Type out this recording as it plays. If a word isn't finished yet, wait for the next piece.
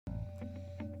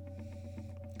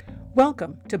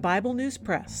Welcome to Bible News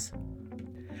Press.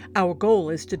 Our goal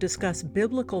is to discuss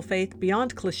biblical faith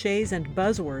beyond cliches and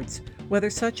buzzwords, whether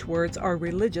such words are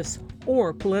religious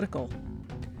or political.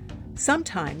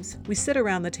 Sometimes we sit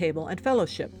around the table and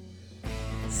fellowship.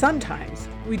 Sometimes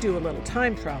we do a little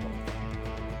time travel.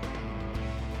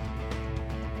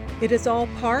 It is all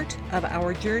part of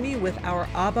our journey with our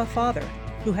Abba Father,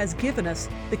 who has given us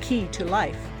the key to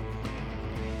life.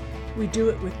 We do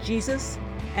it with Jesus,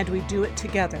 and we do it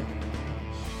together.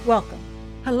 Welcome.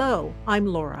 Hello, I'm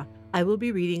Laura. I will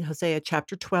be reading Hosea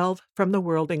chapter 12 from the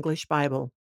World English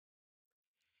Bible.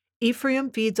 Ephraim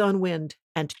feeds on wind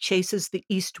and chases the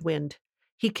east wind.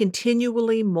 He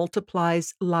continually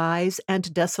multiplies lies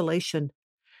and desolation.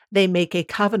 They make a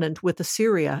covenant with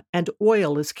Assyria, and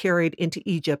oil is carried into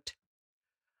Egypt.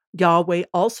 Yahweh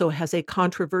also has a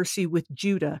controversy with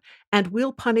Judah and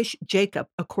will punish Jacob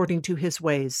according to his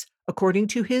ways. According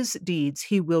to his deeds,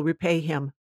 he will repay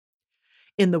him.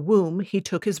 In the womb, he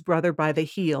took his brother by the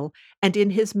heel, and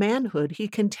in his manhood, he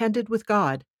contended with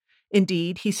God.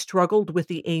 Indeed, he struggled with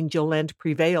the angel and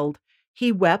prevailed.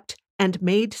 He wept and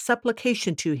made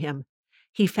supplication to him.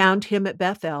 He found him at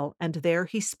Bethel, and there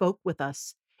he spoke with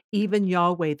us. Even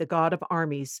Yahweh, the God of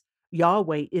armies,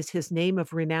 Yahweh is his name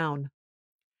of renown.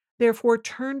 Therefore,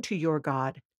 turn to your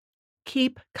God.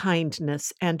 Keep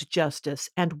kindness and justice,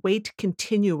 and wait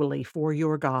continually for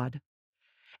your God.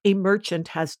 A merchant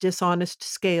has dishonest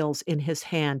scales in his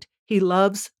hand. He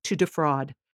loves to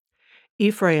defraud.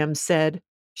 Ephraim said,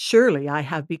 "Surely I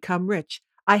have become rich.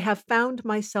 I have found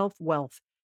myself wealth.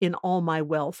 In all my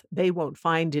wealth, they won't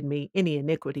find in me any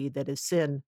iniquity that is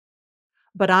sin.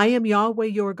 But I am Yahweh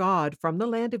your God from the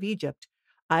land of Egypt.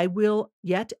 I will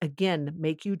yet again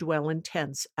make you dwell in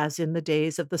tents, as in the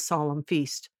days of the solemn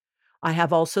feast. I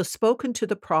have also spoken to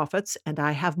the prophets, and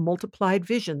I have multiplied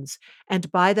visions,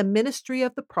 and by the ministry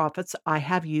of the prophets I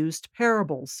have used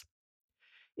parables.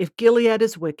 If Gilead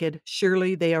is wicked,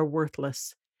 surely they are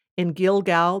worthless. In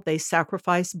Gilgal they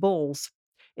sacrifice bulls.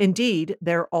 Indeed,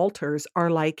 their altars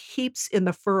are like heaps in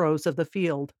the furrows of the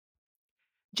field.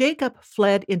 Jacob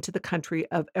fled into the country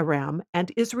of Aram,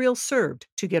 and Israel served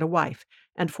to get a wife,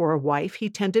 and for a wife he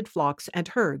tended flocks and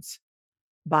herds.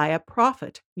 By a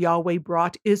prophet, Yahweh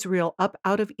brought Israel up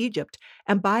out of Egypt,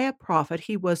 and by a prophet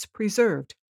he was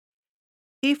preserved.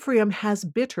 Ephraim has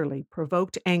bitterly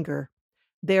provoked anger.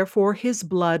 Therefore his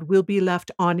blood will be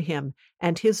left on him,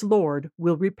 and his Lord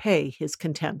will repay his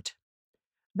contempt.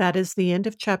 That is the end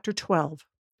of chapter 12.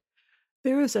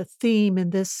 There is a theme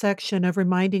in this section of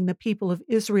reminding the people of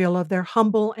Israel of their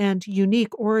humble and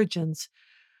unique origins.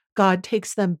 God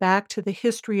takes them back to the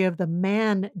history of the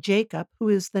man Jacob, who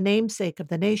is the namesake of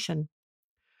the nation.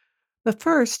 But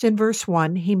first, in verse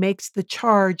 1, he makes the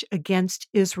charge against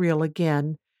Israel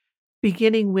again,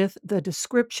 beginning with the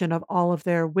description of all of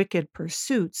their wicked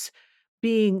pursuits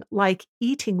being like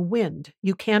eating wind.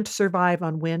 You can't survive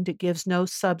on wind, it gives no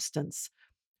substance.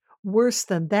 Worse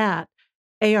than that,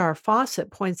 A.R.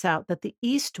 Fawcett points out that the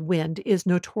east wind is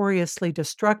notoriously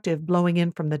destructive, blowing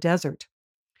in from the desert.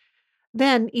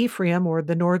 Then Ephraim, or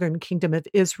the northern kingdom of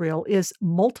Israel, is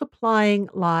multiplying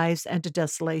lies and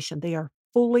desolation. They are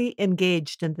fully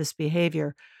engaged in this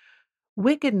behavior.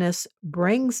 Wickedness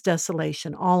brings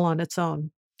desolation all on its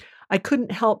own. I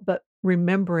couldn't help but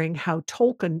remembering how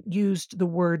Tolkien used the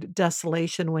word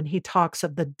desolation when he talks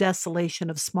of the desolation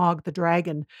of Smaug the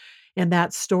dragon. In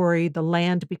that story, the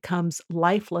land becomes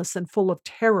lifeless and full of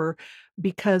terror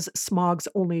because Smaug's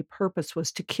only purpose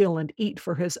was to kill and eat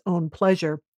for his own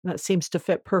pleasure. That seems to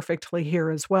fit perfectly here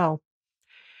as well.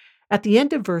 At the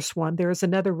end of verse 1, there is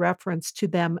another reference to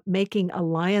them making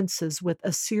alliances with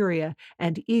Assyria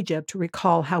and Egypt.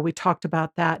 Recall how we talked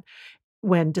about that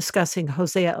when discussing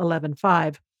Hosea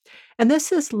 11:5. And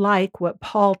this is like what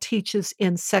Paul teaches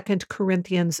in 2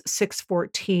 Corinthians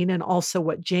 6:14 and also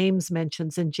what James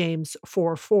mentions in James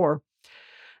 4:4.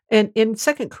 And in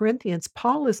 2 Corinthians,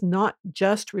 Paul is not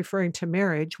just referring to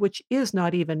marriage, which is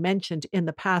not even mentioned in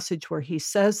the passage where he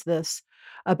says this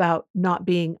about not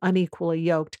being unequally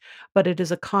yoked, but it is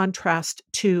a contrast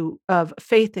to of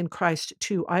faith in Christ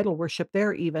to idol worship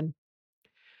there even.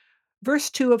 Verse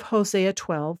 2 of Hosea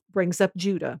 12 brings up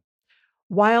Judah.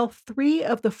 While 3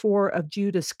 of the 4 of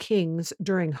Judah's kings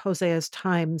during Hosea's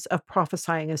times of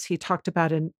prophesying, as he talked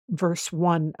about in verse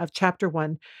 1 of chapter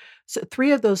 1, so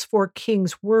 3 of those 4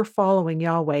 kings were following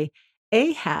Yahweh.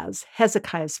 Ahaz,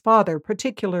 Hezekiah's father,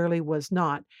 particularly was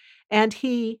not. And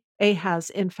Ahaz,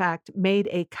 in fact, made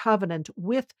a covenant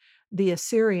with the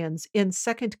Assyrians in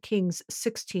 2 Kings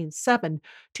 16:7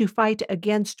 to fight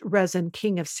against Rezin,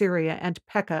 king of Syria, and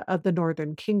Pekah of the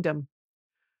northern kingdom.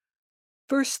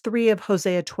 Verse 3 of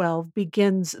Hosea 12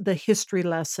 begins the history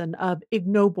lesson of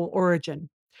ignoble origin.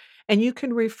 And you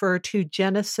can refer to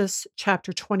Genesis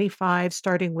chapter 25,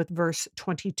 starting with verse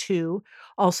 22,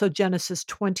 also Genesis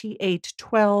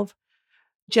 28:12,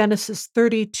 Genesis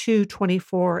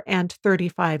 32:24, and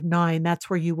 35:9. That's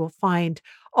where you will find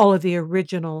all of the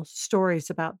original stories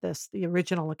about this, the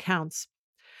original accounts.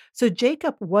 So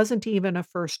Jacob wasn't even a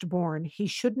firstborn. He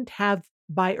shouldn't have,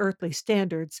 by earthly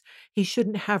standards, he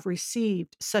shouldn't have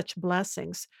received such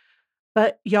blessings.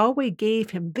 But Yahweh gave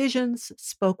him visions,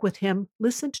 spoke with him,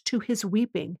 listened to his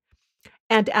weeping.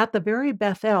 And at the very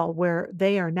Bethel, where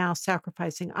they are now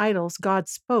sacrificing idols, God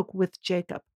spoke with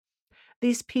Jacob.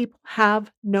 These people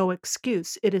have no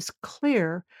excuse. It is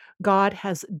clear God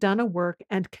has done a work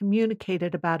and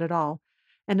communicated about it all.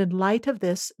 And in light of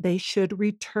this, they should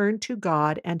return to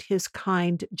God and his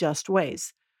kind, just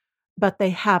ways. But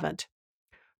they haven't.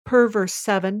 Per verse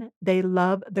 7, they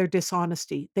love their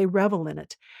dishonesty, they revel in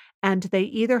it, and they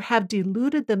either have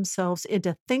deluded themselves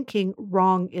into thinking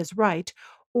wrong is right,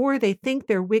 or they think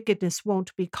their wickedness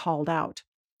won't be called out.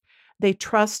 They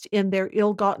trust in their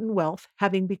ill gotten wealth,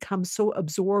 having become so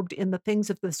absorbed in the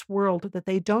things of this world that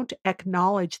they don't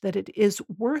acknowledge that it is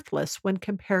worthless when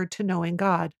compared to knowing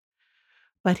God.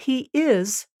 But He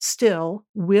is still,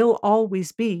 will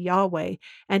always be Yahweh,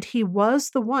 and He was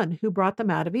the one who brought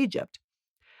them out of Egypt.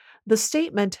 The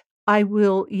statement, I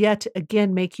will yet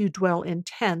again make you dwell in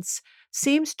tents,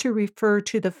 seems to refer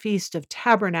to the Feast of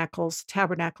Tabernacles.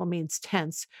 Tabernacle means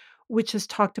tents, which is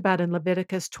talked about in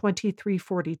Leviticus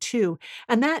 23:42.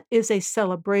 And that is a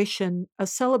celebration, a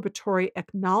celebratory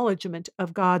acknowledgement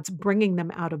of God's bringing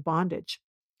them out of bondage.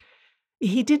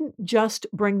 He didn't just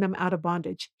bring them out of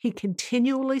bondage. He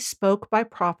continually spoke by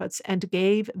prophets and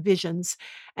gave visions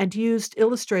and used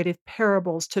illustrative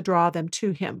parables to draw them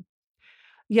to him.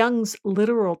 Young's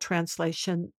literal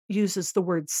translation uses the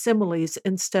word similes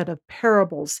instead of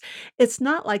parables. It's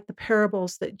not like the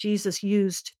parables that Jesus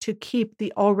used to keep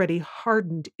the already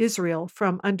hardened Israel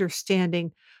from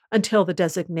understanding until the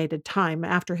designated time.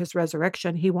 After his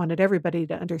resurrection, he wanted everybody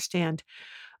to understand.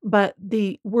 But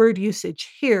the word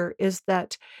usage here is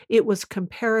that it was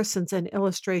comparisons and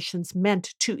illustrations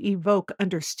meant to evoke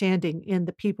understanding in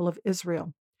the people of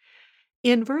Israel.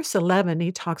 In verse 11,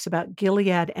 he talks about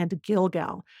Gilead and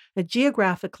Gilgal. Now,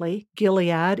 geographically,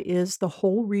 Gilead is the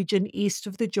whole region east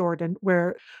of the Jordan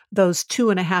where those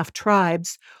 2.5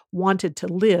 tribes wanted to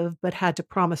live but had to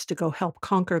promise to go help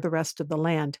conquer the rest of the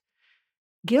land.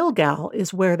 Gilgal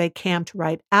is where they camped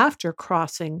right after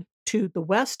crossing to the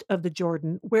west of the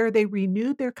Jordan, where they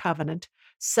renewed their covenant,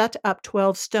 set up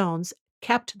 12 stones,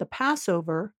 kept the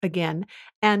Passover again,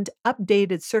 and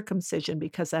updated circumcision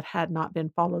because that had not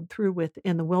been followed through with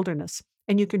in the wilderness.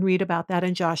 And you can read about that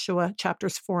in Joshua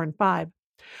chapters 4 and 5.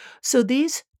 So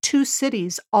these two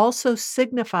cities also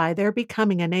signify their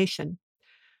becoming a nation.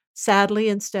 Sadly,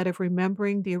 instead of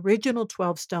remembering the original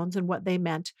 12 stones and what they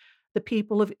meant, the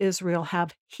people of Israel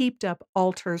have heaped up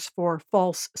altars for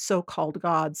false so called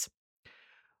gods.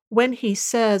 When he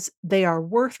says they are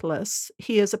worthless,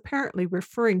 he is apparently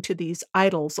referring to these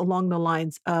idols along the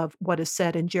lines of what is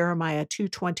said in Jeremiah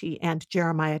 2:20 and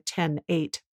Jeremiah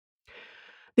 10:8.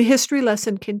 The history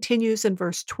lesson continues in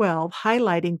verse 12,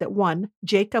 highlighting that 1,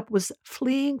 Jacob was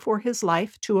fleeing for his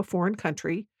life to a foreign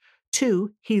country.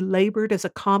 2, he labored as a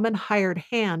common hired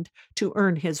hand to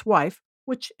earn his wife,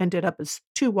 which ended up as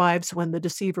 2 wives when the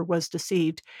deceiver was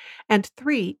deceived. And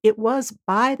 3, it was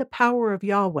by the power of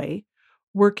Yahweh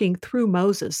working through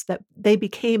Moses that they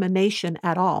became a nation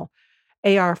at all.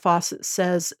 A.R. Fawcett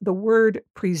says the word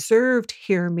preserved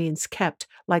here means kept,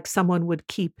 like someone would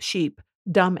keep sheep,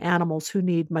 dumb animals who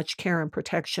need much care and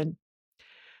protection.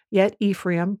 Yet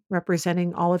Ephraim,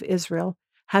 representing all of Israel,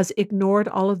 has ignored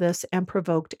all of this and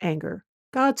provoked anger,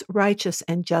 God's righteous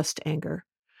and just anger.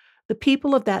 The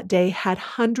people of that day had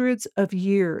hundreds of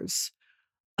years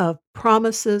of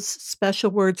promises,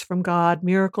 special words from God,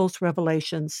 miracles,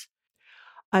 revelations.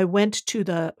 I went to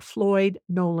the Floyd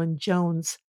Nolan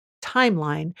Jones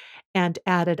timeline and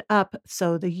added up.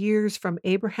 So the years from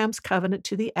Abraham's covenant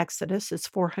to the Exodus is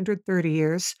 430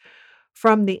 years.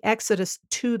 From the Exodus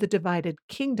to the divided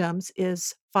kingdoms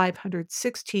is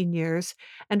 516 years.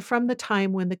 And from the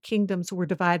time when the kingdoms were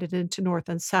divided into north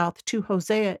and south to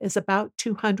Hosea is about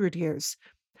 200 years.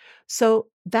 So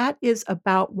that is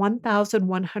about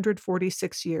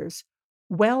 1,146 years,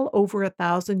 well over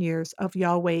 1,000 years of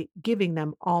Yahweh giving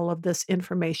them all of this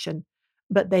information,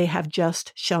 but they have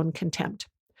just shown contempt.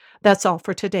 That's all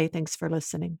for today. Thanks for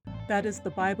listening. That is the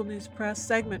Bible News Press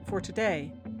segment for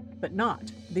today, but not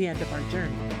the end of our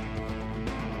journey.